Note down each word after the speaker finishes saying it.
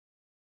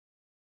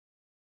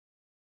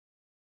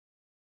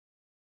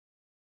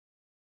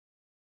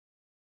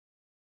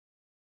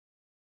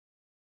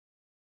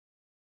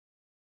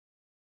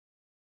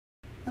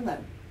Hello,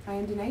 I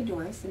am Danae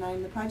Doris and I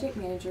am the Project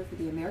Manager for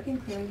the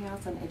American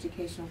Clearinghouse on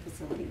Educational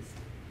Facilities.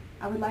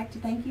 I would like to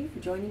thank you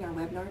for joining our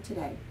webinar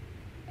today.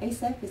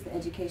 ACEF is the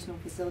Educational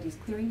Facilities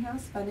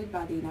Clearinghouse funded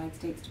by the United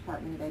States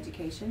Department of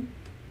Education,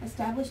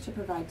 established to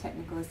provide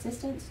technical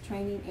assistance,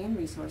 training, and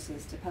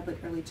resources to public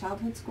early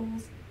childhood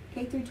schools,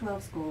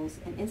 K-12 schools,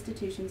 and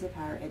institutions of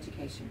higher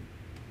education.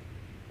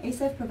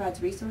 ACEF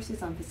provides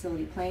resources on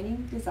facility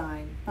planning,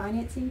 design,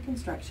 financing,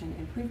 construction,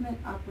 improvement,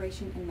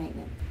 operation, and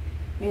maintenance.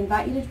 We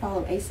invite you to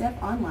follow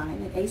ACEF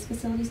online at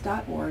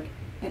acefacilities.org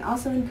and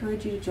also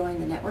encourage you to join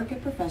the network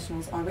of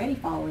professionals already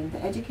following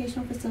the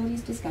educational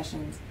facilities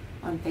discussions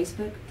on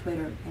Facebook,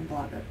 Twitter, and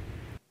Blogger.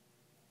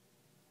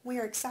 We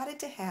are excited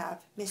to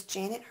have Ms.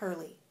 Janet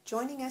Hurley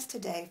joining us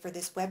today for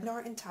this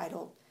webinar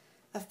entitled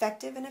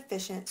Effective and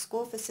Efficient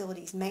School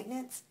Facilities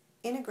Maintenance,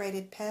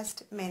 Integrated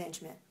Pest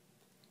Management.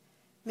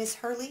 Ms.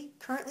 Hurley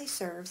currently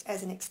serves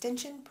as an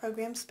Extension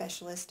Program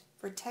Specialist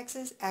for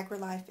Texas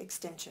AgriLife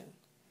Extension.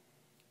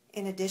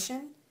 In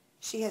addition,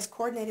 she has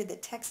coordinated the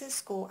Texas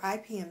School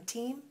IPM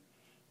team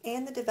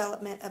and the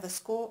development of a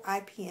school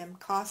IPM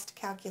cost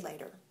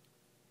calculator.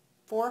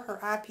 For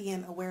her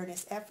IPM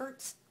awareness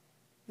efforts,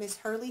 Ms.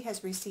 Hurley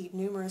has received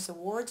numerous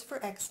awards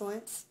for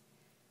excellence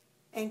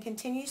and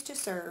continues to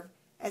serve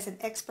as an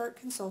expert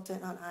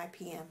consultant on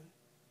IPM.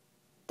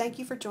 Thank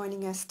you for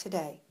joining us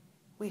today.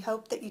 We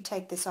hope that you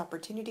take this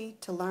opportunity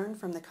to learn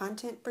from the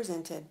content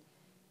presented,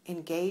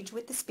 engage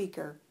with the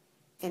speaker,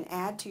 and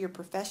add to your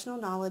professional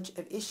knowledge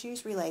of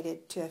issues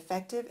related to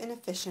effective and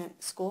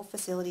efficient school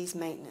facilities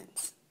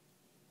maintenance.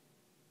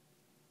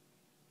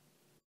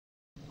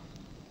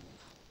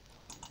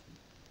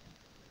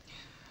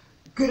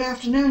 Good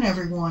afternoon,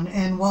 everyone,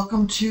 and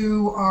welcome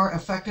to our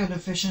Effective and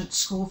Efficient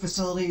School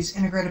Facilities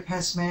Integrated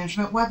Pest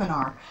Management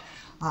webinar.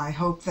 I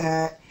hope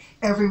that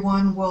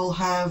everyone will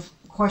have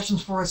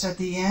questions for us at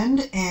the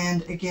end,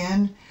 and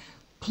again,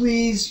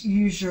 please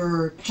use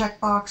your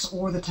checkbox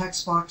or the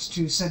text box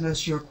to send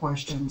us your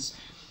questions.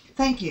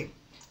 Thank you.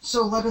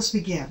 So let us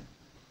begin.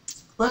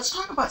 Let's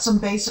talk about some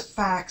basic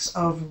facts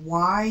of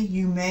why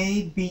you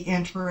may be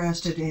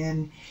interested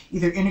in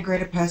either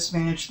integrated pest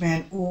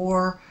management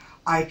or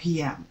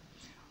IPM.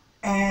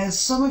 As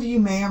some of you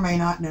may or may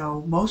not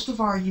know, most of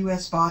our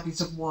U.S.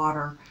 bodies of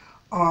water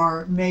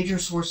are major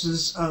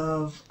sources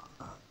of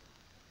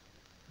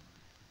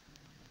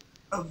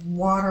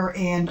water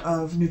and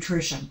of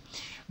nutrition.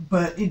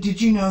 But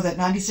did you know that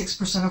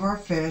 96% of our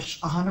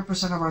fish,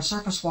 100% of our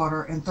surface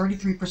water, and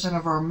 33%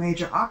 of our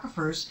major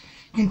aquifers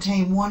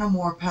contain one or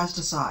more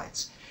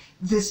pesticides?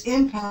 This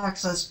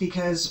impacts us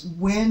because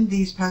when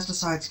these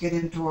pesticides get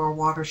into our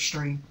water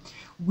stream,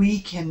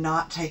 we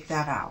cannot take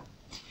that out.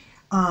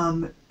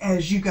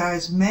 As you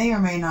guys may or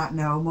may not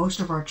know, most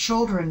of our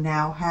children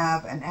now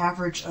have an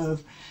average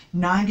of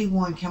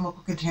 91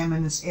 chemical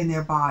contaminants in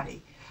their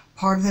body.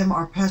 Part of them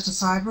are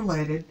pesticide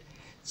related.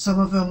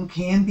 Some of them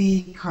can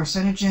be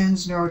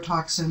carcinogens,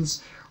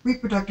 neurotoxins,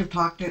 reproductive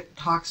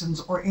toxins,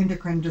 or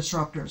endocrine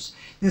disruptors.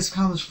 This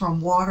comes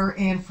from water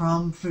and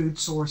from food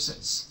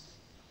sources.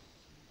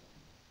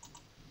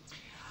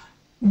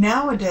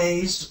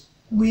 Nowadays,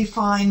 we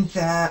find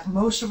that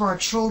most of our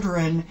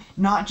children,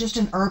 not just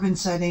in urban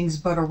settings,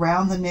 but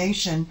around the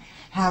nation,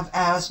 have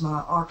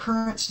asthma. Our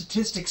current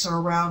statistics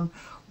are around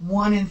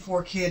 1 in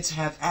 4 kids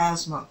have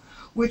asthma,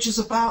 which is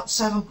about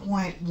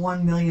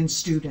 7.1 million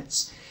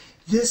students.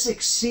 This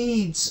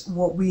exceeds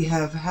what we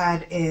have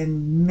had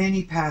in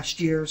many past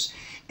years,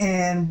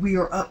 and we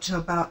are up to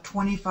about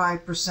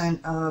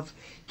 25% of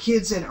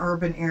kids in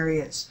urban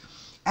areas.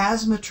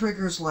 Asthma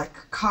triggers like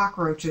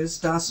cockroaches,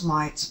 dust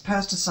mites,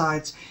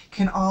 pesticides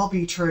can all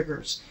be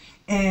triggers.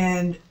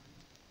 And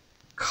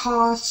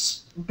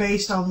costs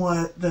based on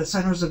what the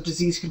Centers of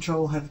Disease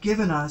Control have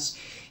given us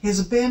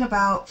has been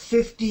about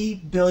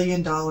 $50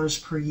 billion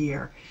per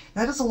year.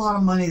 That is a lot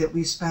of money that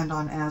we spend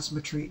on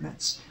asthma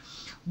treatments.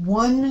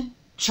 One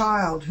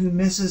child who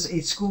misses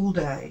a school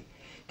day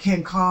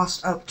can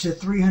cost up to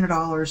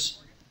 $300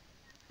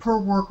 per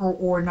worker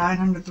or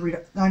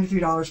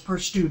 $993 per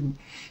student,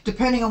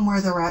 depending on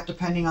where they're at,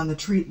 depending on the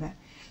treatment.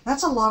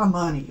 That's a lot of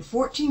money.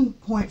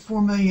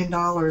 $14.4 million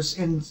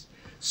in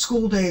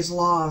school days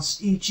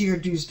lost each year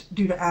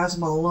due to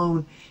asthma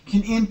alone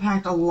can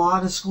impact a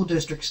lot of school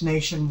districts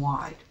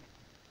nationwide.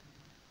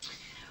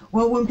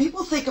 Well, when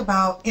people think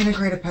about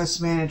integrated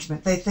pest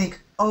management, they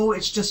think, oh,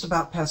 it's just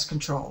about pest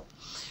control.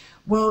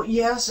 Well,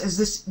 yes, as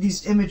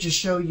these images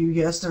show you,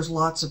 yes, there's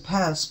lots of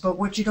pests, but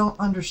what you don't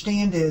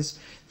understand is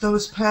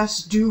those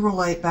pests do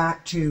relate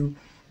back to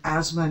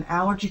asthma and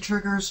allergy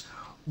triggers,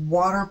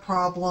 water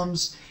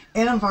problems,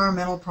 and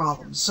environmental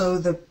problems. So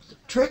the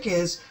trick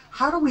is,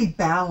 how do we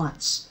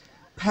balance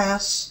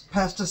pests,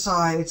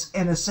 pesticides,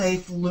 and a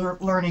safe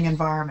learning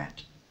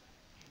environment?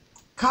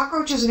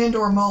 Cockroaches and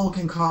indoor mold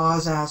can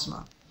cause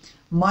asthma.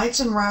 Mites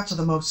and rats are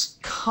the most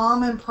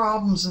common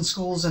problems in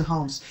schools and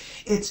homes.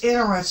 It's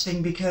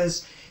interesting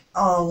because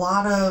a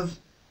lot of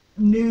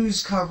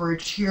news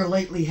coverage here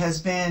lately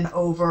has been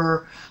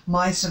over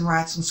mice and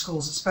rats in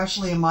schools,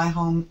 especially in my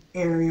home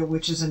area,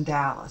 which is in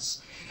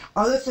Dallas.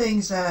 Other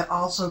things that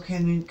also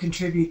can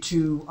contribute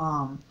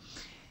to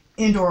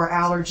indoor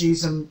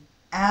allergies and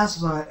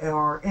asthma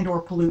are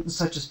indoor pollutants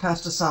such as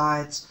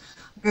pesticides,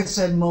 like I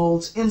said,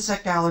 molds,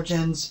 insect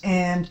allergens,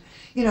 and,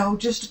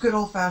 just good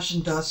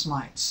old-fashioned dust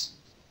mites.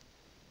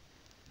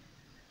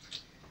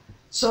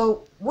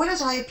 So what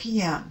is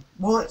IPM?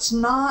 Well, it's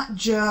not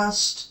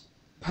just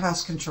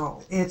pest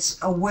control. It's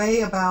a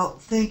way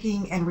about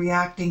thinking and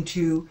reacting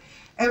to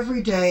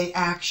everyday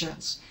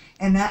actions,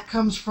 and that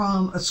comes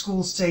from a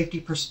school safety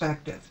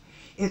perspective.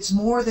 It's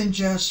more than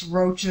just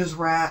roaches,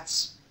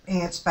 rats,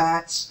 ants,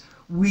 bats,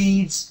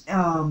 weeds,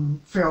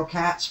 feral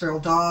cats, feral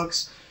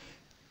dogs,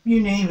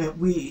 you name it.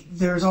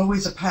 There's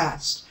always a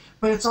pest.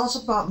 But it's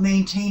also about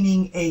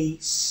maintaining a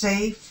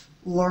safe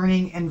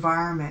learning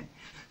environment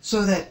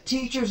so that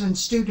teachers and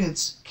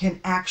students can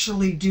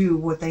actually do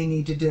what they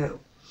need to do.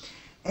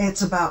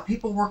 It's about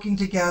people working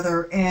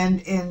together,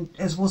 and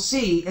as we'll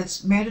see,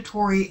 it's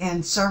mandatory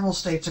in several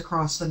states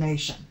across the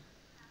nation.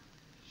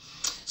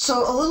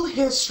 So a little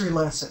history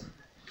lesson.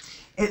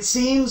 It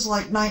seems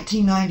like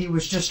 1990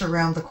 was just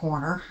around the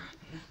corner.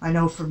 I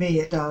know for me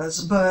it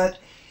does, but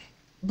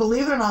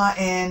believe it or not,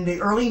 in the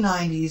early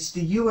 90s,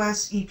 the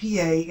US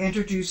EPA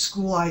introduced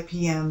school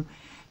IPM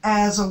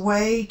as a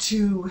way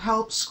to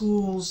help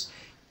schools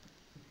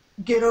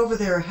get over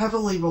their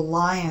heavily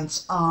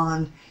reliance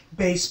on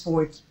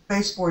baseboard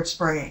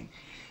spraying.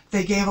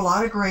 They gave a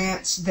lot of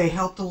grants. They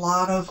helped a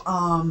lot of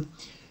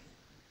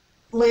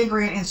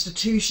land-grant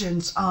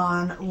institutions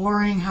on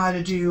learning how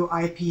to do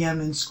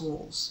IPM in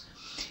schools.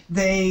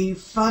 They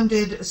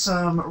funded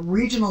some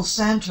regional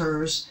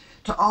centers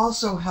to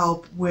also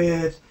help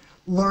with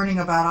learning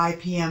about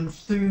IPM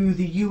through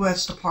the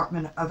U.S.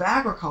 Department of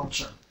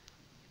Agriculture.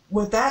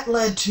 What that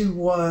led to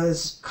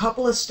was a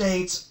couple of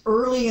states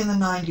early in the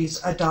 90s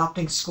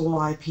adopting school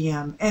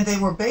IPM, and they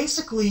were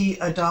basically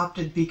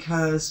adopted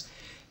because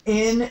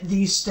in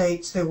these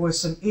states there was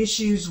some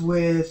issues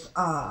with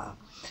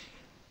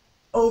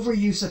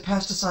overuse of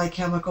pesticide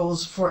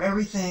chemicals for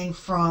everything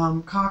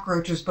from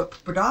cockroaches, but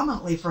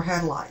predominantly for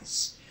head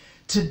lice.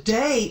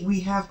 Today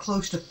we have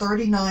close to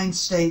 39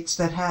 states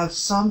that have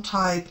some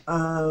type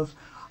of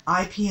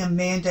IPM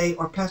mandate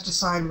or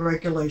pesticide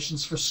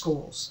regulations for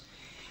schools.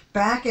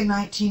 Back in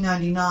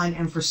 1999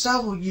 and for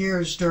several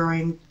years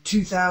during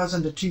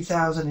 2000 to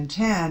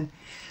 2010,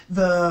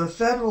 the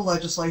federal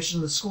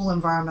legislation, the School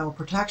Environmental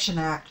Protection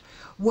Act,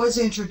 was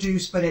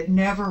introduced, but it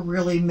never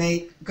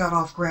really got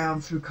off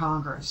ground through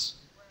Congress.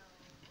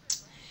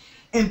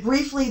 And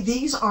briefly,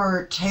 these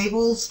are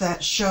tables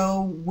that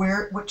show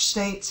which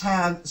states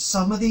have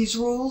some of these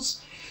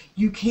rules.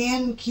 You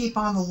can keep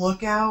on the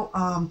lookout.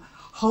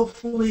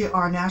 Hopefully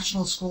our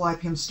National School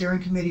IPM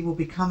Steering Committee will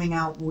be coming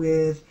out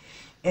with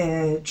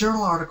a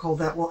journal article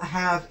that will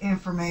have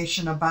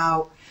information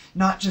about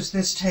not just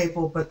this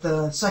table, but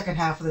the second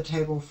half of the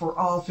table for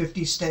all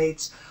 50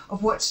 states,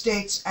 of what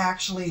states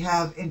actually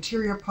have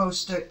interior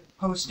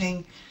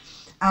posting,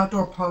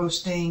 outdoor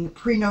posting,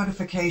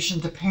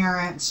 pre-notification to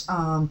parents,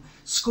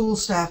 school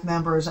staff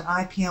members, an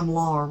IPM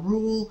law or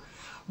rule,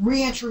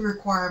 re-entry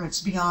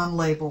requirements beyond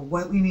label.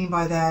 What we mean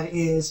by that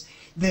is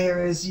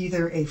there is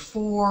either a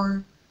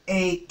 4,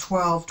 8,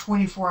 12,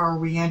 24-hour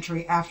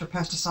re-entry after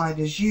pesticide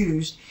is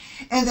used,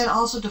 and then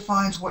also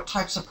defines what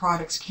types of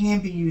products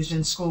can be used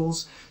in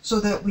schools so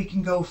that we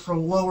can go for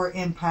lower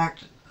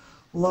impact,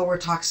 lower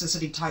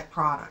toxicity type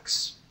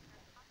products.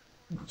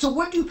 So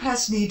what do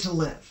pests need to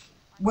live?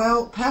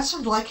 Well, pests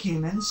are like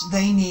humans.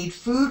 They need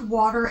food,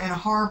 water, and a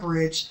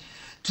harborage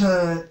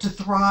to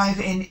thrive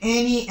in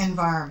any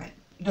environment.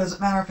 It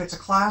doesn't matter if it's a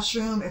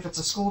classroom, if it's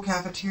a school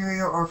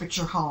cafeteria, or if it's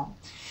your home.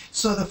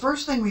 So the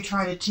first thing we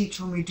try to teach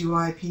when we do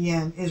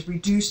IPM is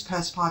reduce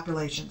pest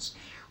populations.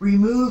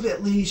 Remove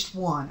at least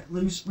one.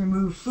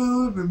 Remove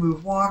food,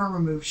 remove water,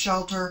 remove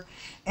shelter,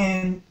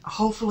 and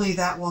hopefully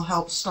that will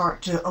help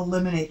start to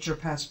eliminate your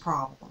pest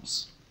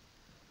problems.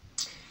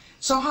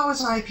 So how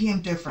is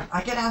IPM different?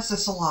 I get asked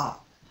this a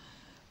lot.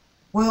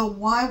 Well,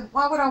 why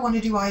would I want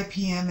to do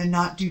IPM and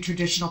not do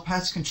traditional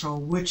pest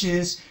control, which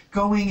is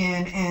going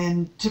in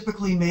and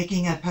typically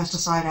making a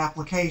pesticide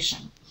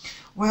application?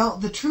 Well,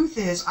 the truth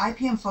is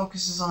IPM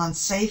focuses on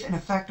safe and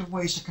effective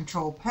ways to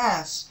control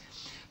pests,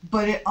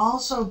 but it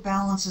also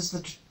balances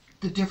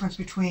the difference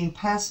between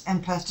pests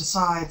and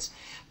pesticides,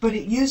 but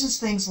it uses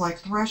things like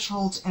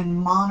thresholds and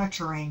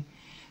monitoring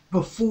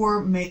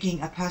before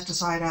making a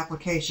pesticide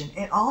application.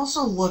 It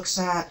also looks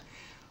at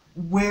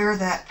where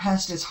that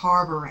pest is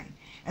harboring.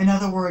 In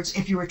other words,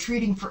 if you were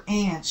treating for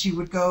ants, you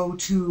would go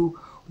to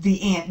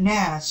the ant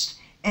nest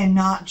and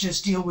not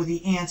just deal with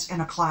the ants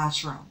in a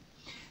classroom.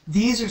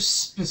 These are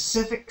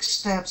specific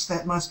steps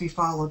that must be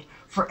followed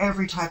for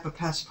every type of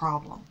pest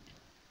problem.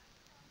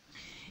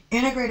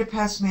 Integrated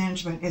pest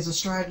management is a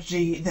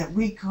strategy that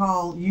we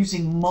call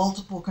using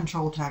multiple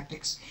control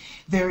tactics.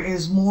 There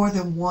is more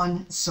than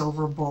one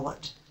silver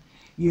bullet.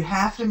 You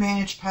have to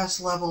manage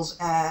pest levels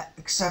at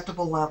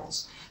acceptable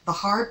levels. The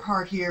hard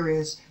part here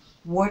is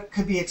what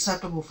could be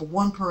acceptable for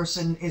one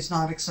person is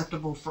not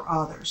acceptable for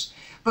others.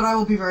 But I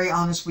will be very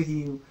honest with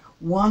you.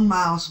 1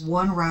 mouse,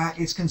 1 rat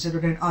is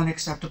considered an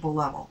unacceptable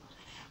level.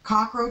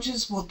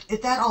 Cockroaches, well,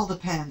 that all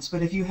depends,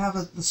 but if you have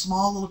the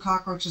small little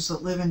cockroaches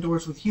that live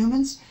indoors with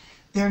humans,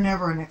 they're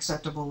never an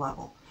acceptable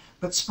level.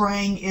 But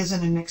spraying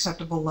isn't an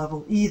acceptable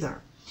level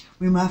either.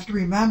 We have to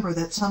remember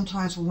that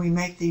sometimes when we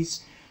make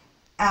these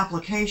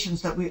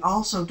applications that we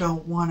also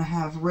don't want to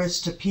have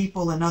risk to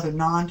people and other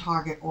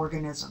non-target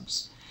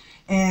organisms.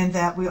 And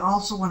that we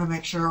also want to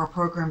make sure our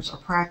programs are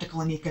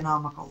practical and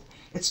economical,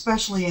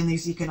 especially in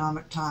these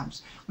economic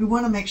times. We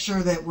want to make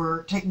sure that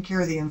we're taking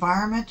care of the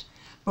environment,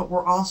 but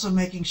we're also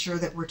making sure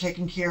that we're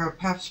taking care of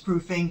pest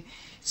proofing,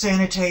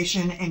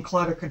 sanitation, and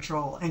clutter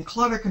control. And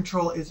clutter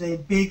control is a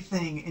big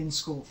thing in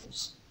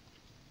schools.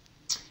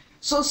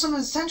 So some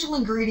essential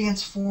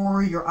ingredients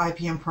for your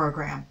IPM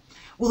program.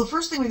 Well, the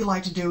first thing we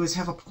like to do is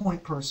have a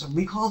point person.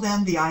 We call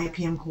them the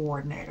IPM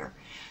coordinator.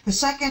 The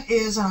second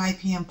is an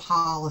IPM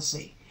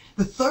policy.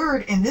 The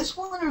third, and this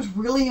one is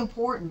really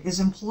important, is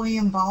employee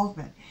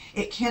involvement.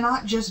 It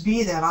cannot just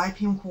be that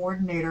IPM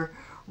coordinator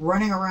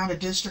running around a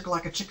district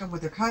like a chicken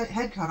with their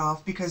head cut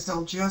off, because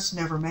they'll just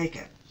never make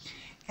it.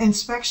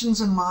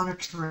 Inspections and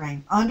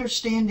monitoring,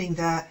 understanding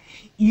that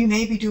you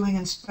may be doing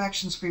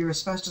inspections for your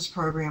asbestos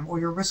program or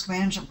your risk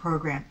management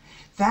program.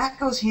 That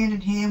goes hand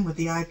in hand with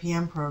the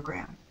IPM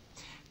program.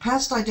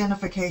 Pest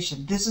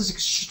identification, this is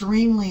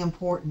extremely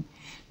important.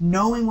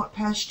 Knowing what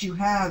pests you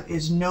have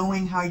is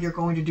knowing how you're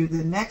going to do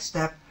the next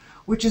step,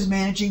 which is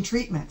managing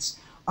treatments,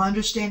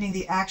 understanding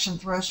the action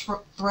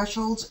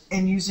thresholds,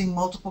 and using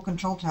multiple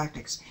control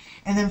tactics.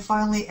 And then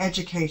finally,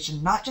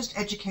 education, not just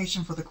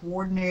education for the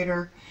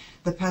coordinator,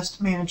 the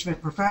pest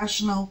management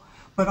professional,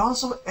 but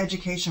also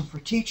education for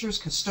teachers,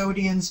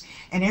 custodians,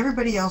 and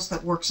everybody else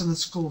that works in the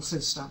school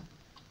system.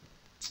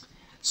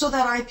 So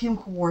that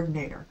IPM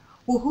coordinator,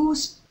 well,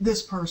 who's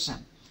this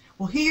person?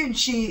 Well, he or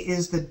she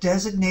is the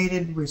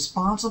designated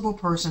responsible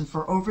person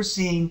for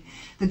overseeing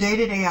the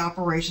day-to-day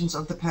operations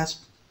of the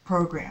pest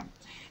program.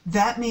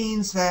 That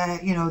means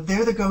that,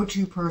 they're the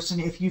go-to person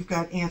if you've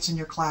got ants in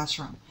your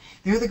classroom.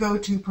 They're the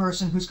go-to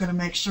person who's going to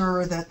make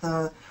sure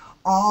that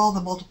all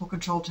the multiple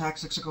control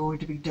tactics are going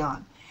to be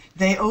done.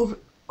 They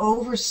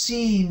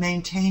oversee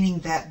maintaining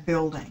that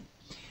building.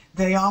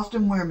 They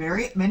often wear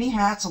many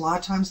hats. A lot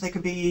of times they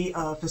could be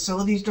a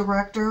facilities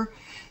director,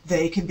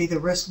 they can be the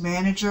risk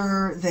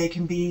manager, they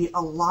can be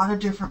a lot of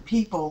different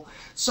people.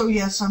 So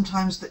yes,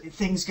 sometimes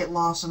things get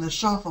lost in the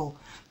shuffle,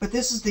 but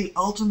this is the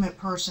ultimate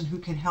person who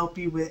can help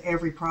you with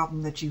every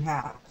problem that you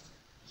have.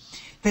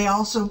 They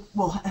also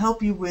will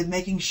help you with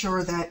making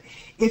sure that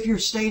if your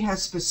state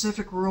has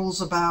specific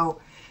rules about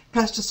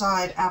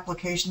pesticide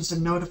applications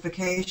and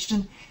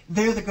notification,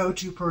 they're the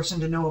go-to person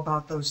to know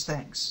about those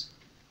things.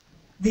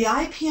 The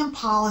IPM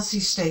policy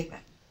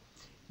statement.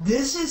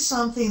 This is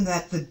something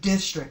that the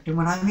district, and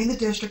when I mean the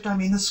district, I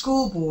mean the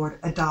school board,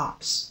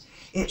 adopts.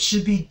 It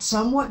should be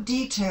somewhat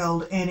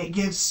detailed, and it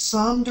gives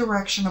some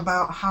direction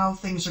about how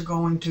things are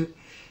going to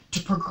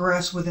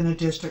progress within a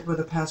district with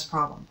a pest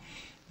problem.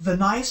 The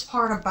nice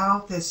part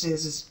about this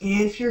is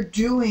if you're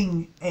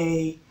doing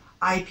a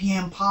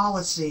IPM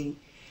policy,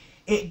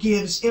 it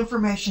gives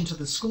information to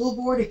the school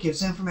board, it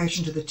gives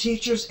information to the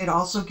teachers, it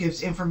also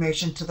gives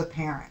information to the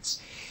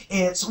parents.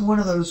 It's one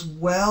of those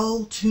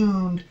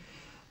well-tuned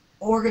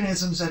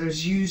organisms that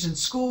is used in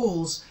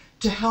schools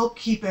to help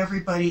keep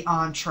everybody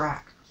on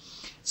track.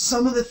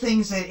 Some of the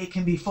things that it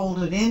can be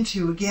folded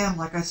into, again,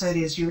 like I said,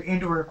 is your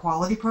indoor air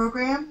quality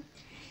program.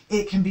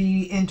 It can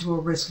be into a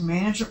risk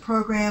management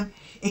program.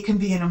 It can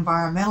be an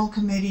environmental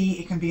committee.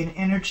 It can be an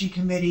energy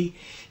committee,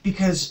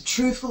 because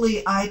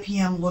truthfully,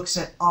 IPM looks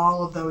at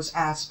all of those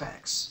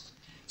aspects.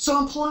 So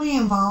employee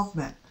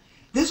involvement.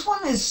 This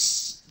one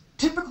is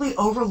typically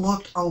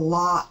overlooked a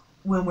lot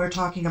when we're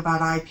talking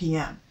about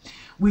IPM.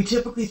 We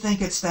typically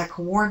think it's that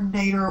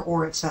coordinator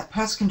or it's that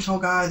pest control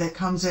guy that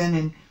comes in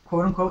and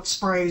quote-unquote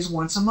sprays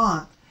once a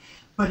month,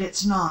 but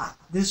it's not.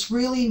 This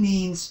really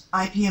means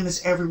IPM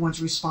is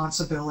everyone's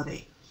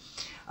responsibility.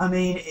 I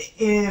mean,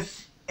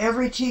 if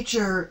every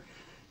teacher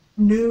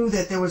knew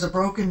that there was a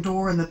broken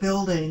door in the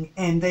building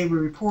and they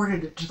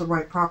reported it to the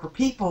right proper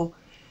people,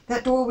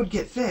 that door would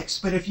get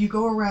fixed. But if you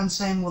go around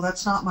saying, well,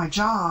 that's not my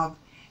job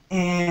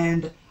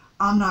and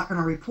I'm not going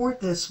to report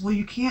this, well,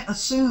 you can't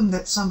assume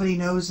that somebody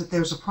knows that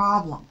there's a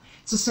problem.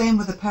 It's the same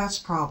with the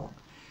pest problem.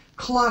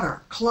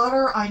 Clutter.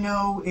 Clutter, I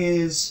know,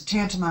 is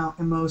tantamount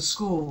in most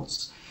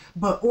schools,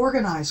 but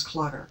organized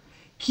clutter.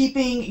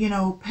 Keeping,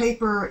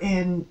 paper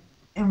in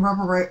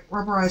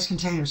rubberized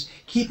containers.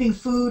 Keeping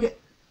food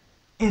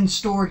in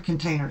stored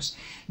containers.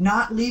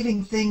 Not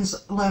leaving things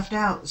left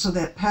out so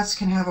that pests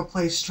can have a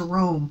place to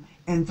roam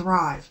and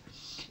thrive.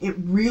 It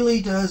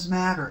really does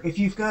matter. If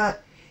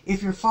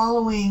you're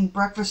following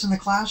breakfast in the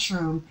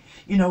classroom,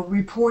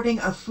 reporting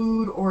a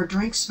food or a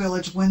drink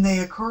spillage when they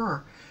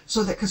occur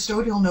so that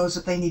custodial knows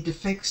that they need to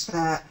fix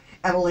that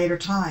at a later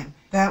time.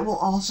 That will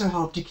also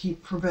help to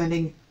keep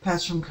preventing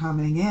pests from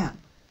coming in.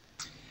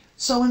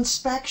 So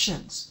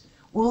inspections.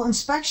 Well,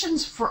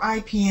 inspections for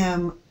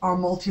IPM are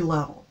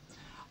multi-level.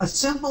 A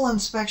simple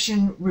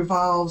inspection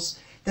revolves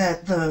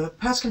that the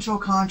pest control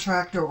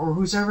contractor or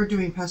who's ever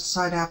doing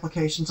pesticide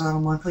applications on a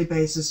monthly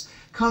basis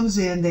comes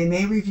in. They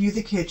may review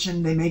the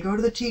kitchen, they may go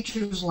to the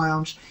teacher's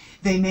lounge,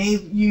 they may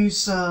use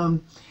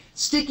some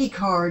sticky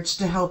cards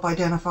to help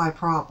identify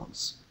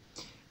problems.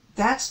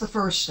 That's the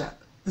first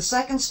step. The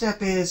second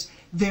step is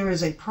there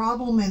is a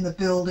problem in the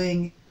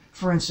building.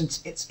 For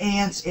instance, it's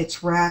ants,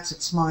 it's rats,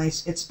 it's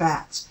mice, it's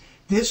bats.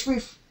 This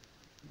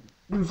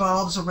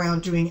revolves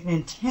around doing an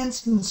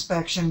intense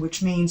inspection,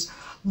 which means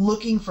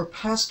looking for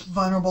pest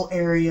vulnerable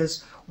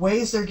areas,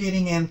 ways they're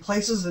getting in,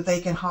 places that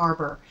they can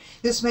harbor.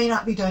 This may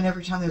not be done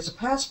every time there's a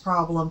pest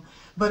problem,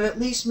 but at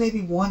least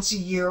maybe once a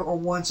year or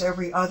once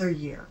every other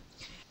year.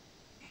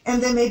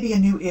 And then maybe a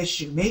new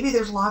issue. Maybe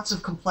there's lots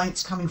of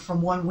complaints coming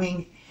from one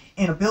wing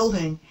in a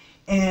building,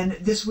 and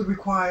this would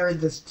require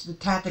the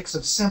tactics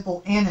of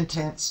simple and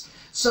intense,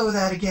 so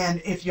that,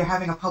 again, if you're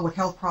having a public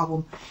health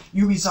problem,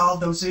 you resolve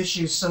those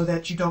issues so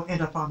that you don't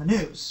end up on the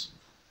news.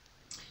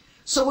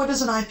 So what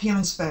is an IPM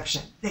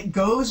inspection? It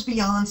goes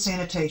beyond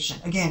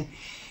sanitation. Again,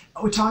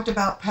 we talked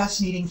about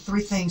pests needing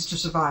 3 things to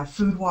survive: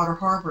 food, water,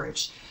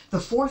 harborage. The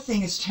 4th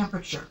thing is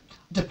temperature.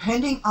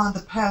 Depending on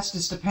the pest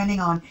is depending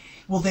on,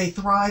 will they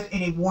thrive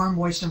in a warm,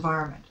 moist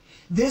environment.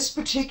 This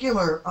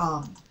particular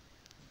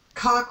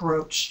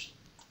cockroach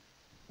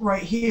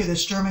right here,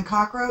 this German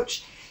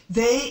cockroach,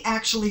 they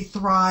actually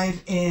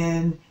thrive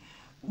in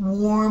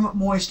warm,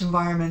 moist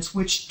environments,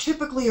 which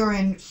typically are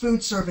in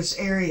food service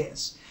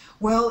areas.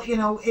 Well, you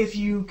know, if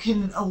you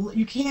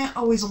can't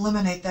always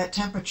eliminate that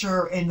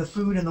temperature in the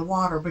food and the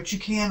water, but you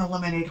can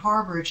eliminate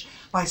harborage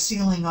by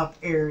sealing up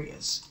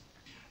areas.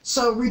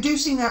 So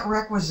reducing that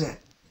requisite.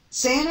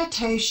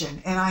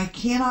 Sanitation, and I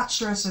cannot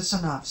stress this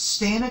enough,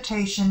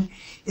 sanitation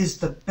is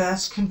the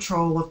best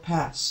control of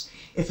pests.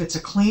 If it's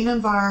a clean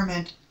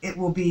environment, it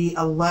will be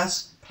a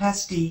less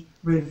pesty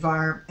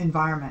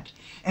environment.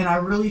 And I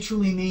really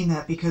truly mean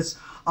that, because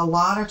a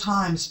lot of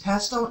times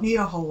pests don't need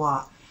a whole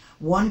lot.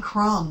 One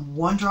crumb,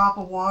 one drop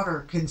of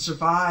water can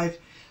survive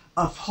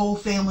a whole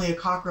family of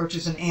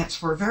cockroaches and ants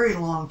for a very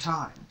long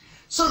time.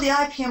 So the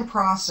IPM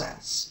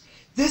process.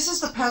 This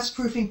is the pest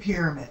proofing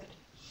pyramid.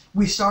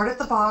 We start at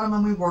the bottom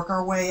and we work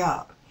our way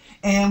up.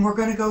 And we're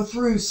going to go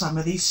through some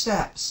of these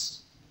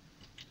steps.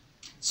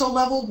 So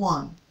level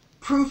 1,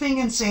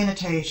 proofing and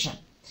sanitation.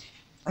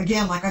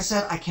 Again, like I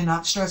said, I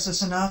cannot stress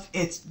this enough.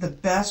 It's the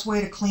best way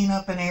to clean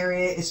up an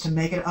area is to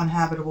make it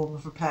uninhabitable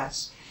for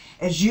pests.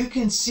 As you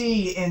can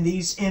see in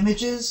these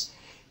images,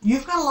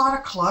 you've got a lot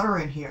of clutter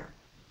in here.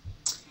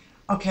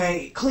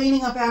 Okay,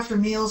 cleaning up after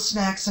meals,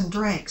 snacks, and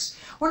drinks.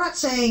 We're not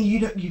saying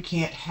you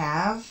can't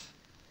have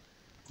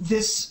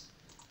this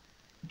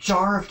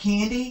jar of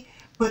candy,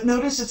 but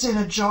notice it's in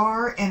a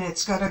jar and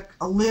it's got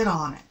a lid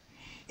on it.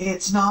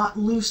 It's not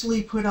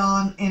loosely put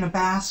on in a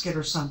basket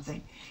or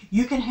something.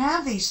 You can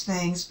have these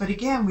things, but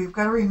again, we've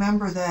got to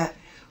remember that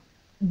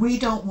we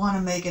don't want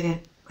to make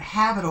it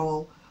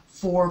habitable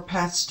for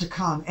pests to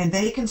come, and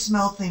they can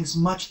smell things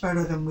much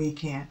better than we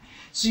can.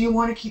 So you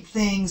want to keep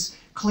things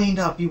cleaned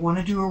up. You want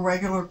to do a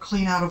regular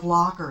clean out of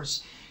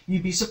lockers.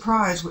 You'd be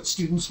surprised what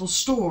students will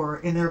store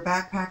in their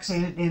backpacks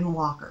and in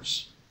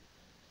lockers.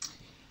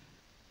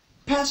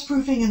 Pest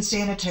proofing and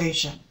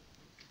sanitation.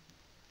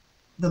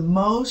 The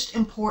most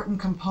important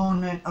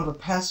component of a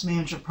pest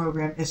management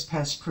program is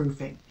pest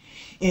proofing.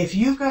 If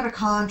you've got a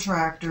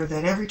contractor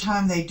that every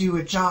time they do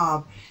a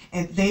job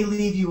and they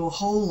leave you a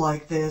hole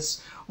like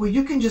this, well,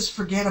 you can just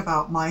forget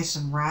about mice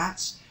and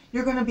rats.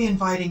 You're going to be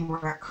inviting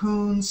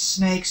raccoons,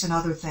 snakes, and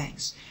other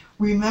things.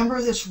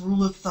 Remember this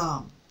rule of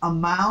thumb. A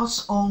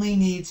mouse only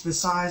needs the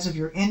size of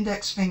your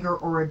index finger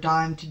or a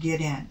dime to get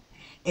in.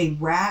 A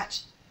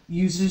rat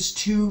uses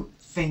 2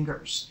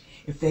 fingers.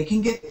 If they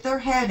can get their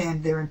head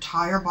in, their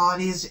entire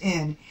body is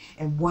in,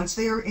 and once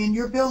they are in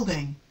your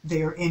building,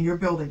 they are in your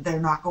building. They're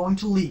not going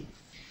to leave.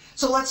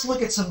 So let's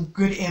look at some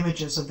good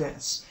images of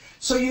this.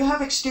 So you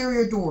have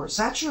exterior doors.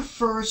 That's your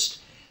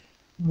first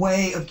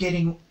way of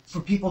getting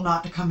for people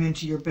not to come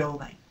into your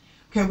building.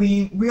 Okay,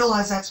 we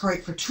realize that's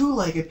great for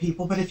 2-legged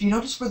people, but if you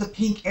notice where the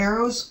pink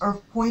arrows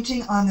are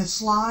pointing on this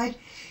slide,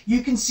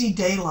 you can see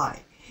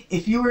daylight.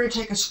 If you were to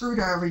take a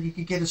screwdriver, you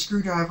could get a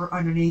screwdriver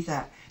underneath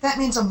that. That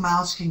means a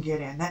mouse can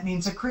get in. That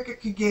means a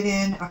cricket could get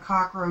in, a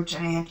cockroach,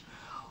 an ant,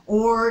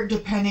 or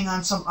depending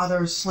on some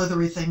other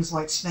slithery things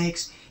like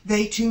snakes,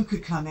 they too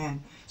could come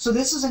in. So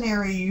this is an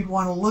area you'd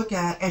want to look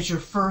at as your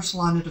first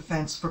line of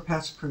defense for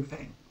pest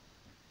proofing.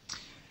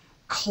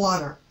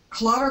 Clutter.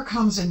 Clutter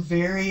comes in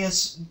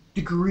various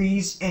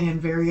degrees and in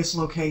various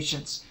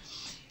locations.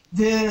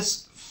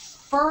 This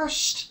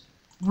first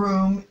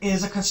room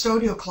is a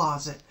custodial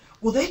closet.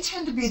 Well, they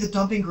tend to be the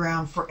dumping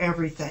ground for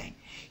everything.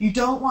 You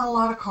don't want a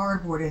lot of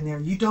cardboard in there.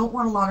 You don't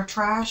want a lot of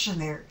trash in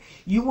there.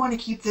 You want to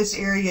keep this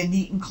area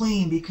neat and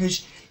clean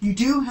because you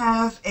do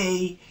have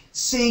a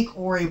sink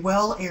or a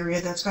well area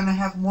that's going to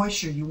have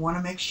moisture. You want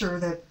to make sure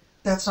that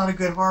that's not a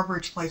good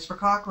harborage place for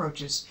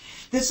cockroaches.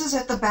 This is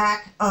at the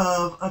back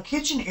of a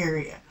kitchen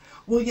area.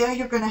 Well, yeah,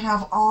 you're going to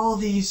have all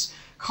these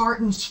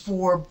cartons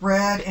for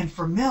bread and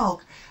for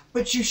milk,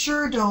 But you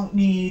sure don't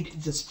need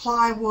this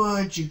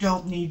plywood, you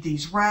don't need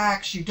these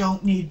racks, you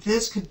don't need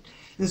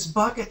this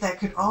bucket that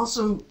could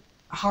also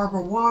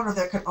harbor water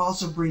that could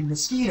also breed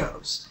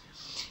mosquitoes.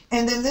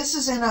 And then this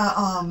is in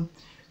a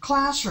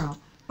classroom.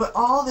 But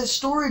all this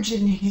storage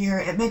in here,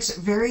 it makes it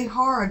very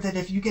hard that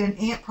if you get an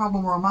ant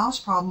problem or a mouse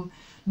problem,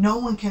 no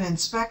one can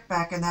inspect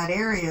back in that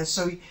area.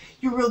 So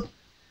you've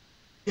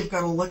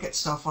got to look at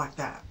stuff like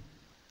that.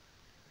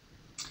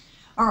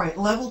 All right,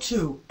 level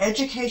 2,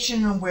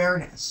 education and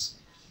awareness.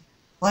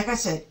 Like I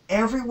said,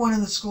 everyone in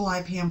the school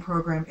IPM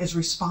program is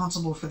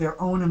responsible for their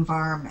own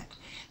environment.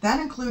 That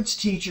includes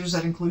teachers,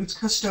 that includes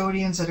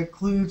custodians, that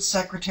includes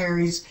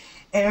secretaries,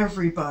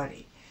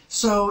 everybody.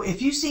 So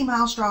if you see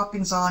mouse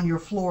droppings on your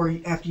floor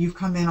after you've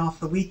come in off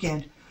the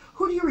weekend,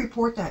 who do you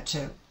report that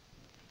to?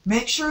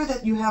 Make sure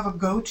that you have a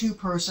go-to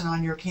person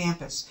on your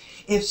campus.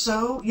 If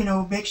so,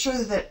 make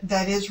sure that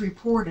that is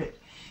reported.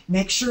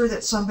 Make sure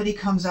that somebody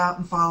comes out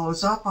and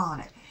follows up on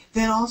it.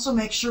 Then also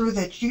make sure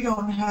that you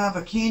don't have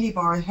a candy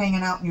bar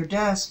hanging out in your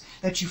desk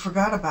that you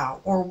forgot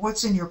about, or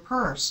what's in your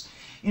purse.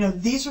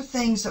 These are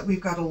things that we've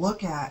got to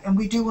look at, and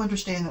we do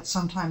understand that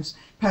sometimes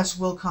pests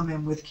will come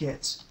in with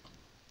kids.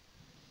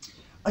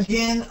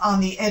 Again, on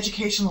the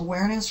educational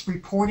awareness,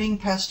 reporting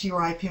pests to your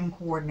IPM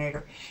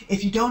coordinator.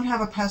 If you don't have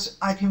a pest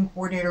IPM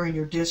coordinator in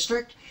your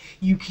district,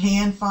 you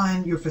can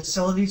find your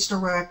facilities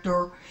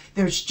director.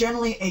 There's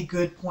generally a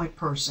good point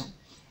person.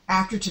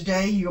 After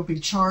today, you'll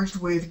be charged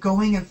with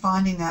going and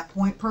finding that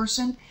point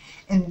person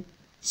and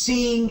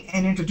seeing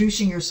and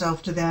introducing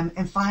yourself to them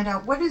and find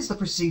out what is the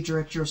procedure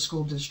at your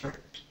school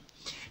district.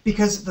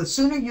 Because the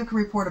sooner you can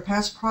report a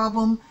pest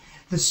problem,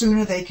 the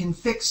sooner they can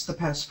fix the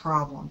pest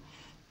problem.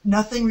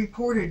 Nothing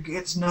reported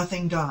gets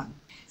nothing done.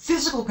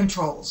 Physical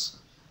controls.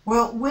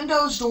 Well,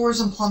 windows,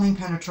 doors, and plumbing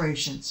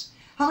penetrations.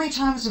 How many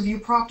times have you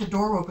propped a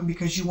door open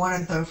because you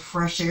wanted the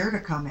fresh air to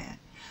come in?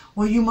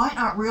 Well, you might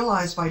not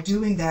realize by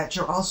doing that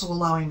you're also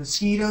allowing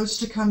mosquitoes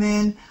to come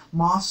in,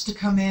 moths to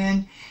come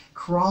in,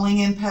 crawling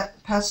in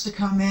pests to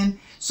come in.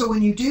 So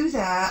when you do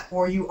that,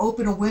 or you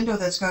open a window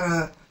that's got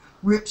a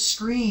ripped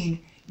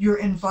screen, you're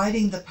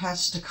inviting the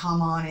pests to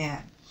come on in.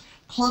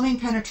 Plumbing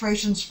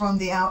penetrations from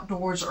the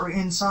outdoors or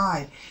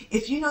inside.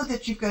 If you know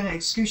that you've got an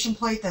execution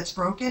plate that's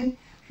broken,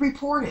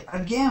 report it.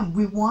 Again,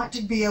 we want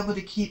to be able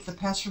to keep the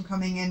pests from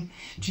coming in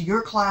to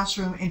your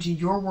classroom, into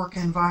your work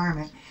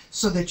environment,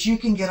 so that you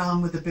can get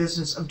on with the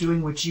business of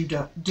doing what you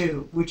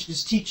do, which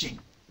is teaching.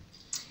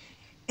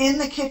 In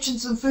the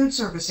kitchens and food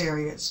service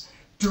areas,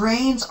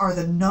 drains are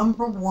the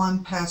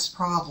 #1 pest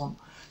problem.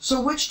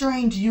 So which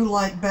drain do you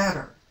like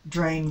better?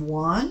 Drain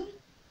 1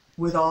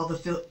 with all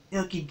the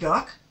ilky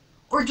guck,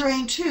 or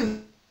drain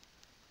 2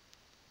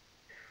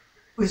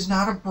 is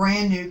not a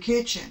brand new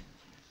kitchen.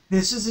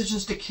 This is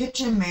just a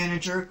kitchen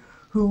manager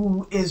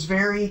who is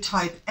very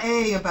type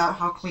A about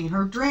how clean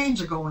her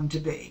drains are going to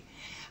be.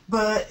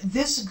 But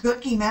this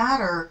gooky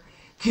matter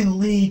can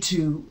lead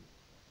to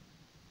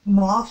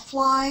moth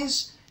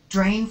flies,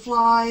 drain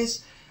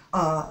flies,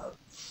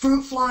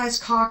 fruit flies,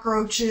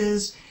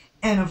 cockroaches,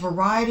 and a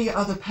variety of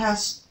other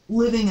pests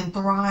living and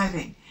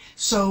thriving.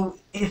 So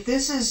if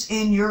this is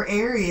in your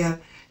area,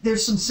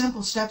 there's some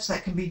simple steps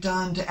that can be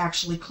done to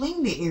actually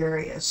clean the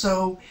area.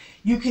 So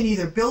you can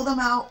either build them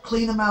out,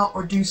 clean them out,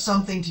 or do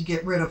something to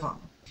get rid of them.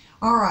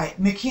 All right,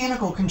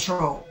 mechanical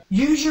control.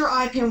 Use your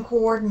IPM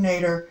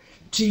coordinator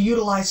to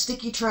utilize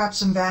sticky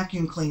traps and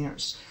vacuum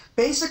cleaners.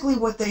 Basically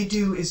what they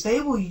do is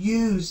they will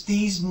use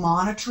these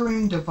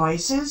monitoring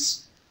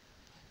devices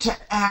to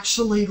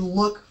actually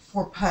look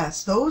for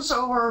pests. Those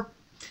are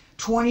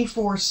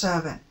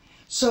 24/7.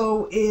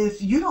 So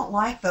if you don't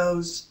like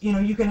those,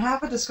 you can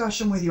have a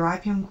discussion with your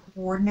IPM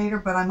coordinator,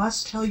 but I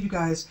must tell you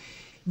guys,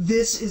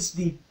 this is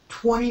the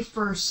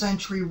 21st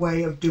century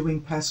way of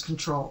doing pest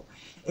control.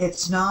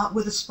 It's not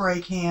with a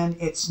spray can.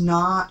 It's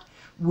not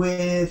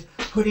with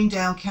putting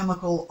down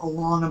chemical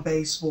along a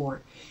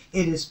baseboard.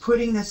 It is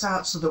putting this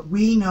out so that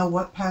we know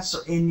what pests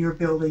are in your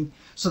building,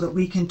 so that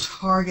we can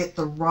target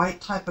the right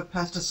type of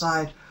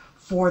pesticide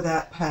for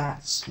that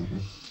pest.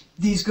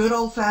 These good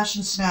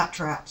old-fashioned snap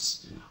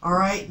traps, all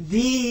right,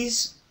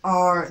 these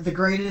are the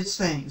greatest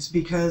things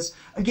because,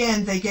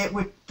 again, they get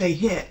what they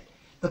hit.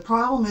 The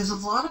problem is a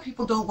lot of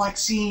people don't like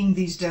seeing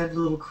these dead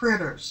little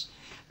critters.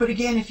 But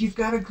again, if you've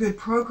got a good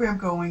program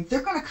going,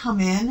 they're going to come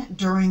in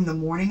during the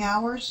morning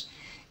hours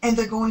and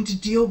they're going to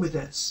deal with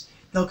this.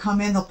 They'll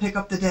come in, they'll pick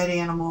up the dead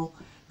animal,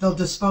 they'll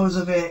dispose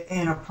of it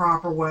in a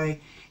proper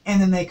way,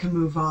 and then they can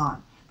move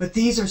on. But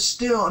these are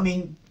still,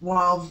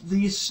 while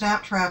these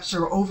snap traps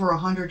are over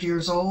 100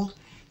 years old,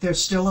 they're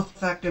still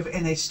effective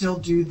and they still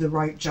do the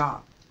right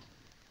job.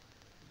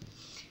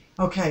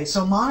 Okay,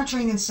 so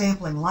monitoring and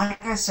sampling.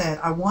 Like I said,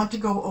 I want to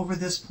go over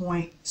this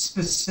point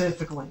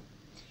specifically.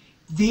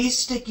 These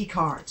sticky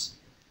cards,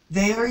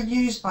 they are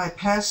used by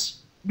pest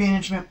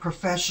management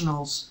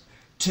professionals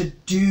to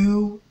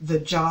do the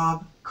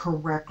job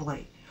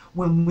correctly.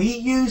 When we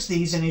use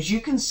these, and as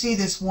you can see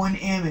this one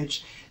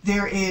image,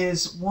 there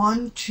is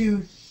 1,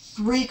 2,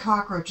 3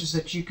 cockroaches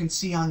that you can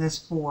see on this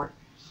board.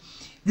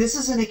 This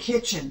is in a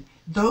kitchen.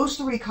 Those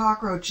 3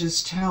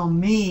 cockroaches tell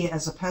me,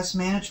 as a pest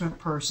management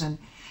person,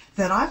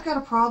 that I've got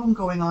a problem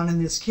going on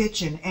in this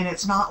kitchen and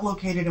it's not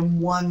located in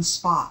one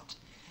spot.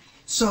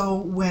 So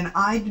when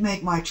I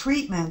make my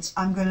treatments,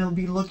 I'm going to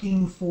be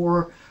looking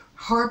for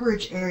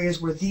harborage areas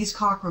where these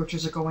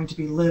cockroaches are going to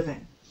be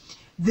living.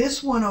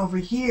 This one over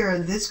here,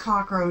 this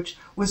cockroach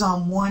was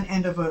on one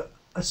end of a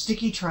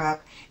sticky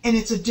trap, and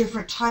it's a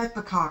different type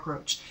of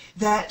cockroach.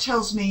 That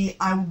tells me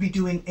I will be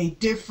doing a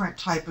different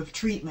type of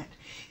treatment.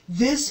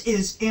 This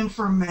is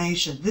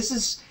information. This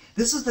is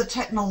the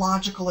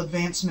technological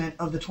advancement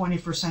of the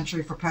 21st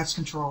century for pest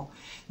control.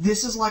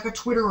 This is like a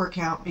Twitter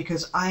account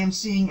because I am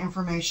seeing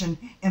information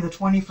in the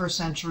 21st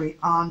century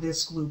on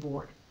this glue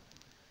board.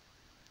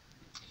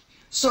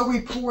 So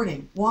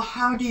reporting. Well,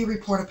 how do you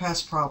report a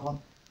pest problem?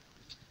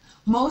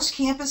 Most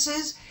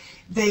campuses,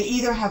 they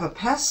either have a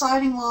pest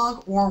sighting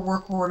log or a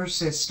work order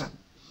system.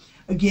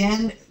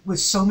 Again, with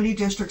so many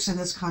districts in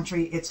this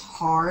country, it's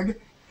hard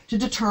to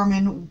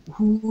determine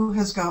who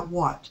has got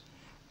what.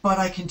 But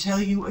I can tell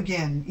you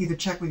again, either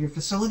check with your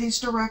facilities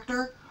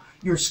director,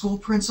 your school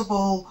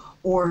principal,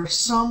 or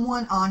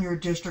someone on your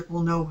district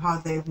will know how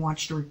they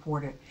want you to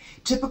report it.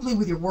 Typically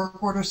with your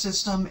work order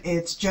system,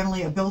 it's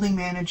generally a building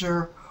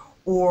manager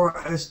or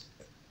a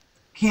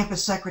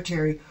campus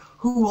secretary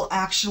who will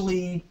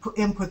actually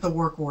input the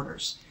work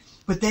orders.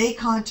 But they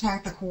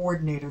contact the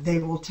coordinator. They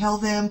will tell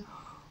them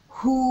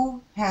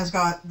who has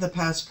got the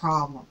pest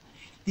problem.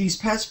 These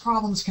pest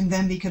problems can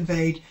then be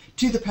conveyed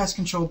to the pest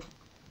control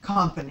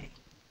company.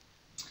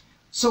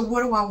 So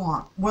what do I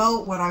want?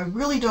 Well, what I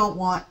really don't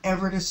want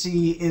ever to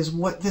see is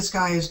what this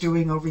guy is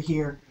doing over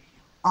here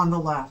on the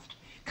left.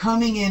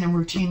 Coming in and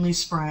routinely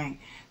spraying.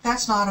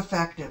 That's not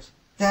effective.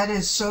 That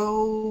is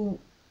so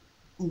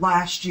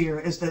last year,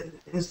 as the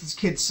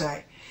kids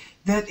say.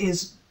 That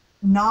is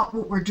not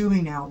what we're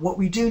doing now. What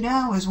we do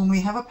now is when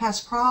we have a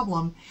pest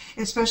problem,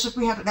 especially if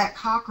we have that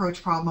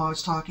cockroach problem I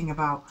was talking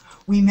about,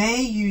 we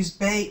may use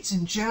baits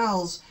and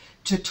gels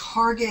to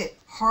target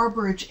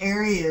harborage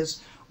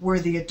areas where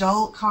the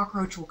adult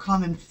cockroach will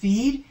come and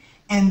feed,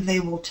 and they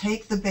will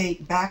take the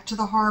bait back to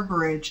the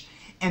harborage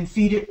and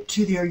feed it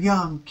to their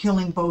young,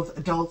 killing both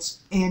adults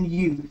and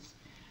youth.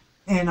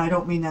 And I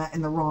don't mean that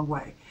in the wrong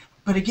way.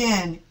 But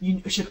again,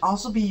 you should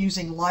also be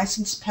using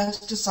licensed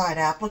pesticide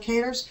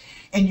applicators,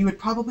 and you would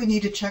probably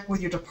need to check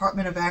with your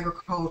Department of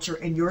Agriculture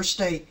in your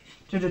state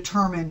to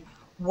determine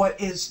what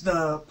is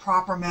the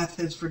proper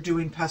methods for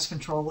doing pest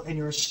control in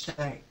your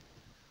state.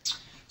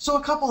 So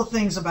a couple of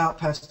things about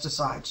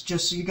pesticides,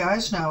 just so you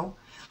guys know.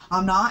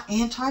 I'm not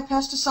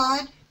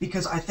anti-pesticide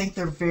because I think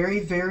they're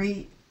very,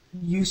 very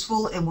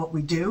useful in what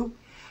we do.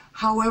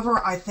 However,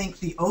 I think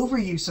the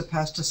overuse of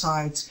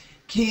pesticides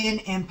can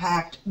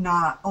impact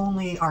not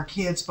only our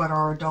kids but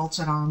our adults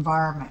and our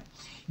environment.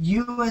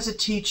 You as a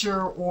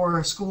teacher or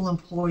a school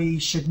employee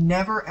should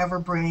never ever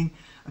bring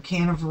a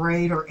can of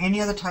Raid or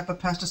any other type of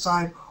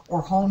pesticide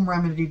or home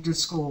remedy to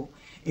school.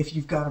 If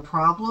you've got a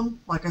problem,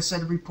 like I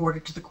said, report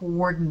it to the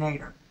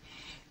coordinator.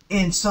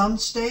 In some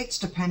states,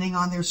 depending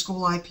on their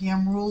school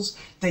IPM rules,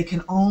 they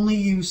can only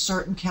use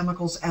certain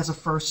chemicals as a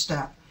first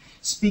step.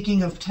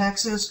 Speaking of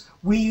Texas,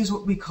 we use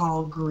what we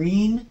call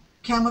green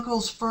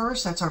chemicals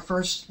first. That's our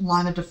first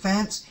line of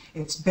defense.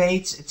 It's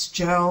baits, it's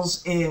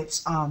gels,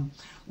 it's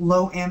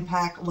low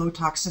impact, low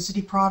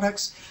toxicity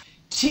products.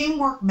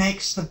 Teamwork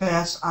makes the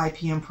best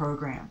IPM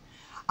program.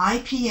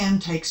 IPM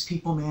takes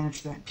people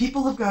management.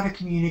 People have got to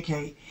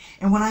communicate.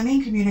 And when I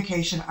mean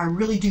communication, I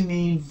really do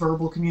mean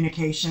verbal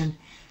communication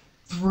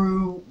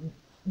through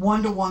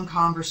one-to-one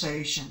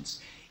conversations.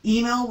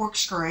 Email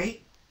works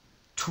great.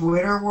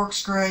 Twitter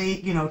works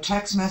great,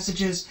 text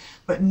messages,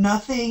 but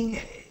nothing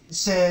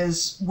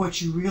says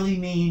what you really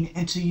mean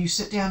until you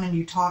sit down and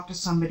you talk to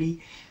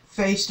somebody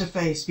face to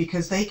face,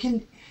 because they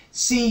can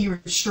see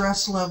your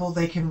stress level,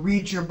 they can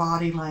read your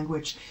body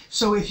language.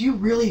 So if you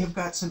really have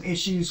got some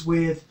issues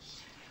with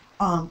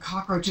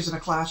cockroaches in a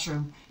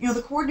classroom,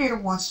 the coordinator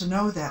wants to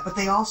know that, but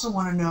they also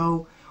want to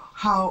know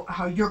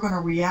how you're going to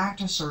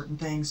react to certain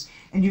things.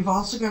 And you've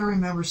also got to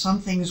remember some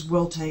things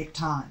will take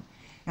time.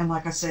 And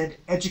like I said,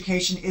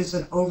 education is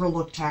an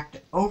overlooked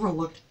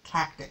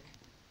tactic.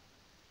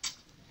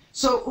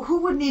 So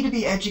who would need to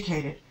be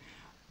educated?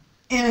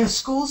 In a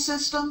school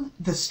system,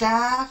 the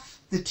staff,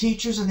 the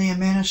teachers, and the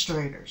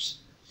administrators.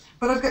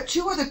 But I've got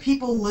two other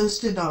people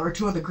listed, or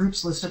two other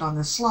groups listed on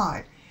this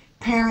slide,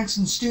 parents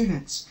and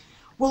students.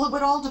 Well, it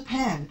would all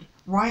depend.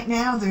 Right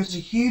now, there's a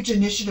huge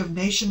initiative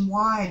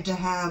nationwide to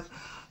have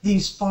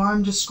these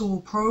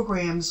farm-to-school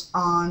programs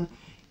on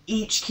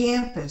each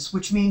campus,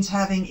 which means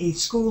having a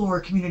school or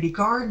a community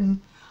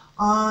garden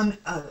on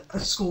a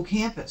school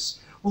campus.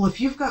 Well, if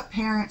you've got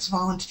parents,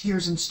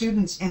 volunteers, and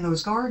students in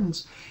those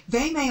gardens,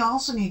 they may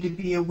also need to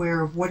be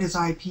aware of what is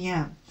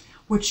IPM.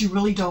 What you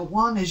really don't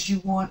want is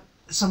you want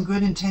some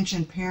good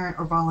intentioned parent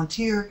or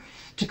volunteer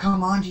to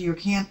come onto your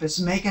campus,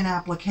 make an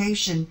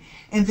application,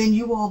 and then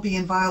you all be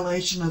in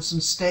violation of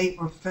some state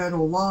or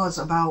federal laws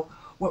about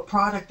what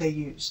product they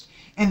used.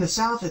 In the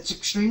South, it's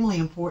extremely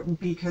important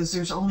because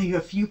there's only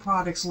a few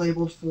products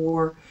labeled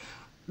for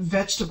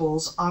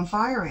vegetables on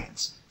fire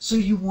ants. So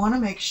you want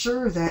to make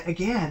sure that,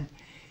 again,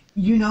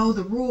 you know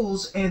the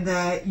rules and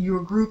that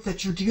your group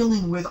that you're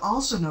dealing with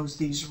also knows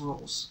these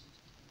rules.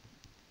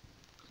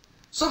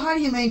 So how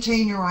do you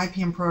maintain your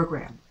IPM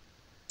program?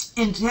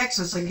 In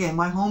Texas, again,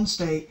 my home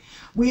state,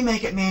 we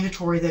make it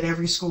mandatory that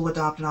every school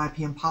adopt an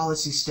IPM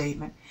policy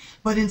statement.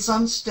 But in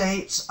some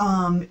states,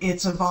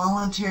 it's a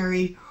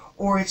voluntary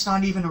or it's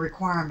not even a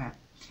requirement.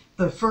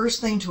 The first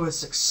thing to a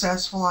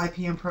successful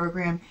IPM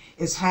program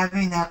is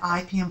having that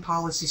IPM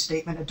policy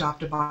statement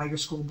adopted by your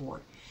school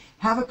board.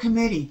 Have a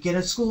committee, get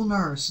a school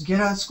nurse, get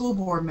a school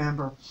board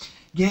member,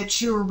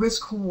 get your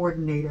risk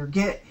coordinator,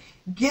 get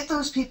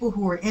those people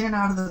who are in and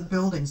out of the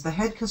buildings, the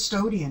head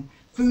custodian,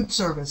 food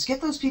service, get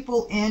those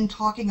people in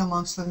talking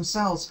amongst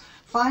themselves.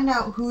 Find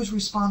out who's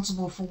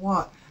responsible for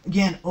what.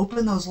 Again,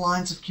 open those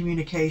lines of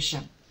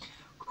communication.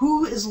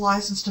 Who is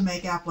licensed to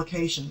make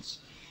applications?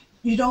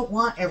 You don't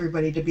want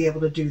everybody to be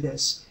able to do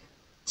this.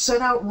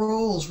 Set out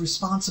roles,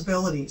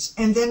 responsibilities,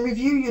 and then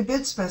review your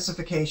bid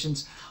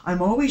specifications.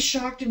 I'm always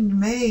shocked and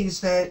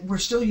amazed that we're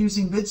still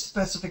using bid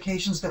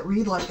specifications that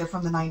read like they're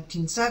from the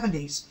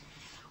 1970s.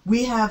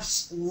 We have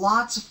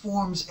lots of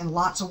forms and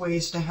lots of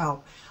ways to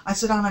help. I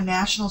sit on a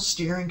national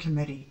steering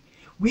committee.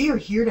 We are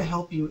here to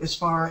help you as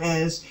far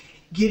as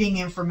getting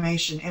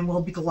information, and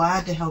we'll be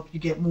glad to help you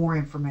get more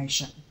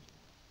information.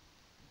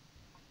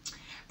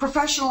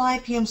 Professional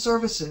IPM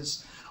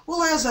services.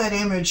 Well, as that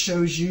image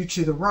shows you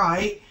to the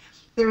right,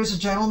 there is a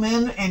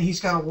gentleman and he's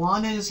got a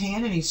wand in his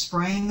hand and he's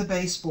spraying the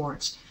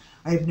baseboards.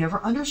 I have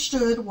never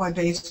understood why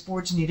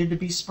baseboards needed to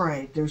be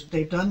sprayed.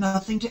 They've done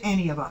nothing to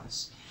any of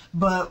us.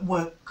 But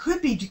what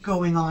could be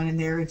going on in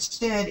there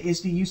instead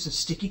is the use of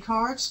sticky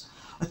cards,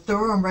 a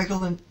thorough and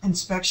regular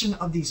inspection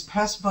of these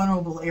pest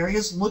vulnerable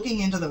areas, looking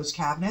into those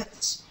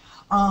cabinets,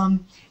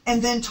 and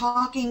then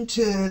talking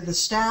to the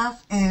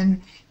staff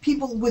and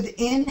people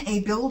within a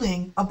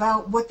building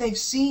about what they've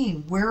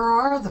seen. Where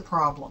are the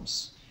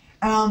problems?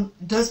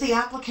 Does the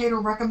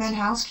applicator recommend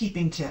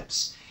housekeeping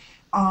tips?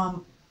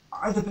 Are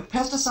the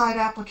pesticide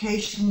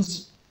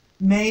applications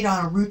made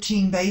on a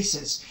routine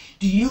basis?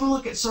 Do you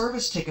look at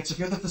service tickets? If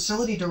you're the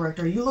facility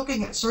director, are you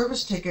looking at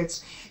service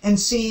tickets and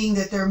seeing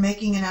that they're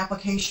making an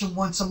application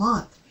once a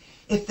month?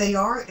 If they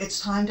are, it's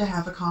time to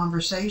have a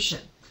conversation.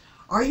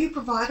 Are you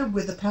provided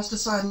with the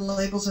pesticide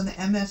labels and the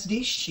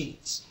MSD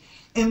sheets?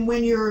 And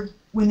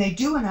when they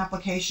do an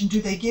application,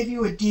 do they give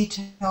you a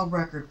detailed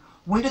record?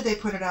 When did they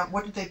put it out?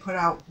 What did they put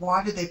out?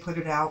 Why did they put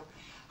it out?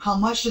 How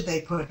much did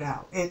they put it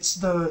out? It's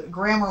the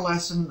grammar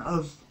lesson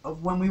of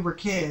when we were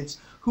kids.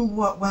 Who,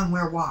 what, when,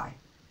 where, why.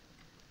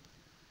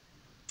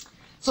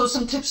 So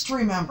some tips to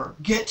remember.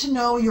 Get to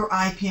know your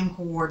IPM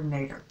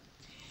coordinator.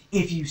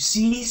 If you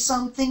see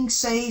something,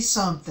 say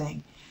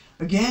something.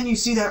 Again, you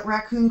see that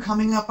raccoon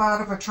coming up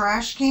out of a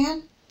trash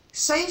can?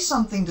 Say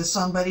something to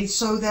somebody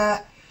so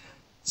that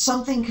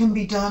something can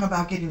be done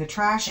about getting the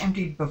trash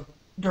emptied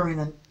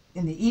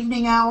in the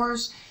evening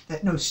hours,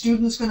 that no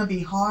student's going to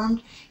be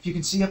harmed. If you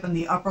can see up in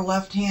the upper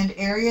left-hand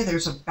area,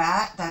 there's a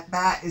bat. That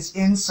bat is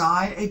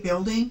inside a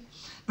building.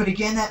 But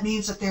again, that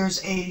means that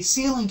there's a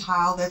ceiling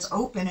tile that's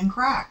open and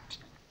cracked.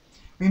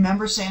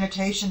 Remember,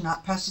 sanitation,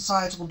 not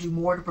pesticides, will do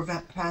more to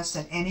prevent pests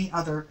than any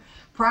other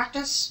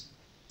practice.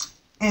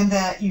 And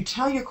that you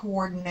tell your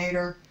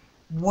coordinator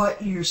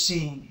what you're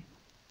seeing.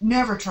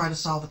 Never try to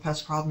solve the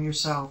pest problem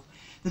yourself.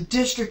 The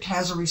district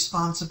has a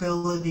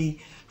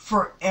responsibility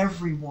for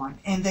everyone,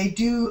 and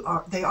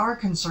they are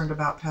concerned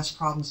about pest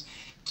problems.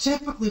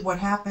 Typically what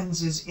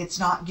happens is it's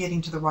not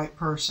getting to the right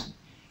person.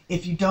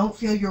 If you don't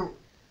feel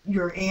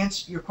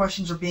your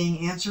questions are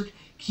being answered,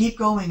 keep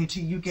going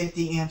until you get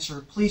the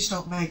answer. Please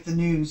don't make the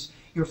news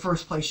your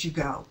first place you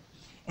go.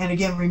 And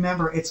again,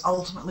 remember, it's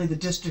ultimately the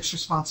district's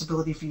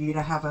responsibility for you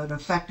to have an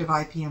effective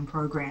IPM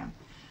program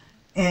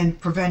and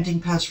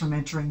preventing pests from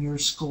entering your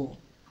school.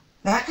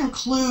 That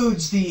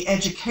concludes the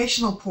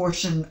educational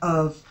portion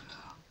of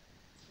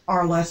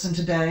our lesson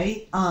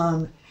today.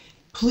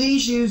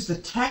 Please use the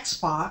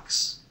text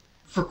box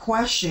for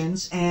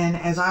questions, and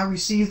as I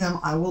receive them,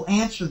 I will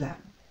answer them.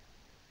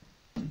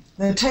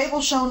 The table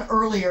shown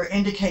earlier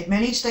indicate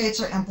many states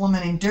are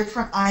implementing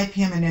different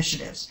IPM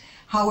initiatives.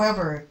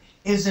 However,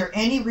 is there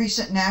any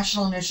recent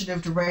national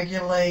initiative to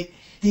regulate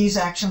these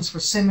actions for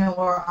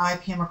similar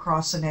IPM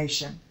across the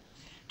nation?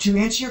 To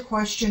answer your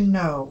question,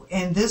 no.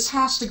 And this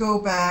has to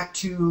go back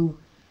to,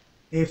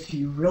 if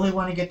you really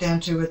want to get down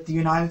to it, the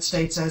United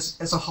States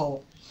as a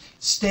whole.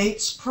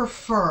 States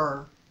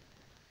prefer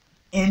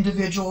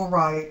individual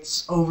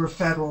rights over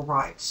federal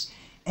rights.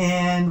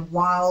 And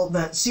while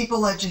the CEPA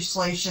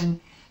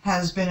legislation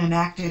has been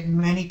enacted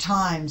many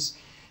times,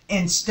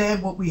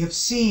 instead what we have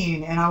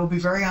seen, and I will be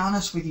very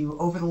honest with you,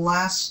 over the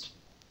last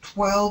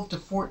 12 to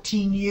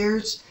 14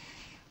 years,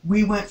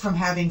 we went from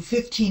having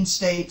 15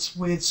 states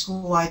with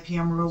school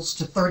IPM rules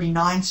to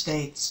 39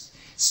 states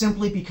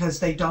simply because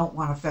they don't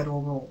want a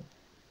federal rule.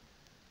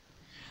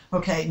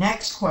 Okay,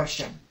 next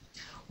question.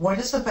 What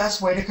is the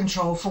best way to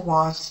control for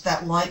wasps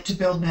that like to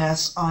build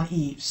nests on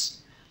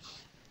eaves?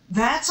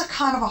 That's a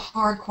kind of a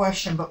hard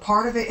question, but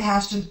part of it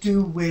has to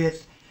do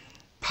with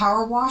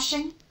power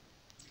washing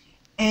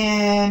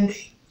and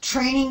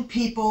training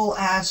people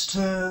as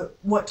to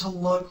what to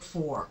look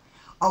for.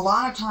 A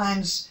lot of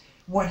times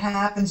what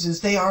happens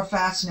is they are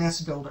fast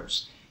nest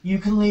builders. You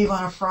can leave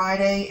on a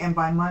Friday and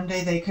by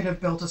Monday they could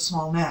have built a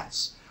small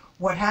nest.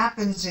 What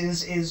happens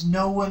is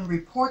no one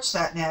reports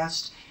that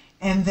nest,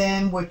 and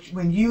then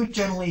when you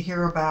generally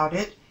hear about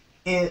it,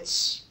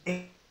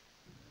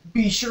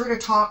 be sure to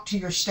talk to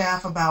your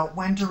staff about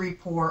when to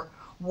report,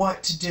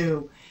 what to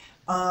do.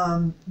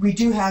 We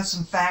do have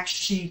some fact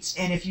sheets,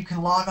 and if you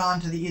can log on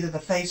to either the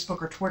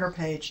Facebook or Twitter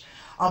page,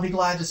 I'll be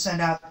glad to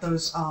send out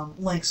those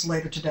links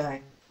later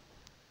today.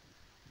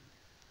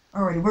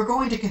 Alrighty, we're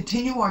going to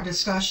continue our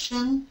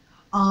discussion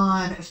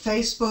on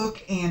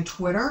Facebook and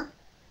Twitter.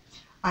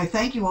 I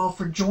thank you all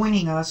for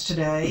joining us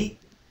today.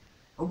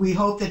 We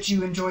hope that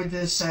you enjoyed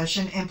this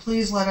session, and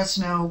please let us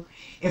know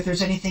if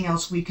there's anything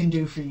else we can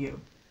do for you.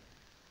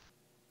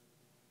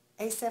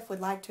 ACEF would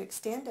like to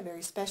extend a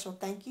very special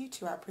thank you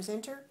to our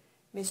presenter,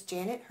 Ms.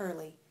 Janet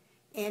Hurley,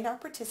 and our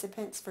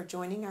participants for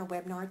joining our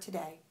webinar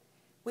today.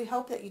 We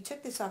hope that you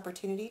took this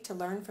opportunity to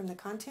learn from the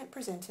content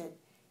presented,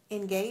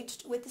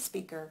 engaged with the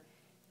speaker,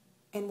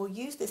 and will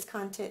use this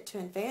content to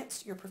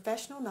advance your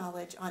professional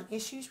knowledge on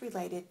issues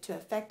related to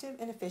effective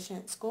and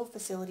efficient school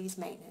facilities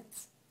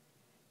maintenance.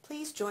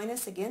 Please join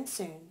us again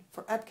soon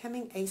for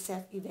upcoming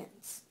ACEF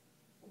events.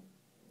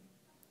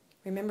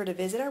 Remember to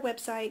visit our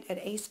website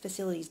at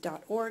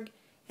acefacilities.org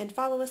and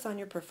follow us on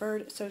your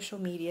preferred social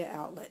media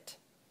outlet.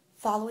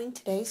 Following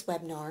today's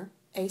webinar,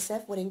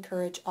 ACEF would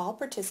encourage all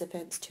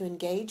participants to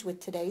engage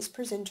with today's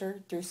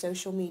presenter through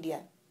social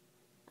media.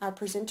 Our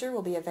presenter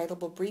will be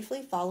available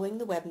briefly following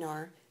the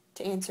webinar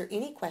to answer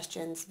any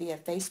questions via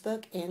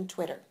Facebook and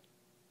Twitter.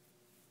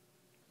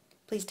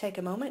 Please take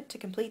a moment to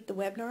complete the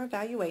webinar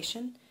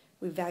evaluation.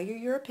 We value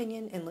your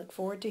opinion and look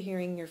forward to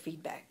hearing your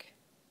feedback.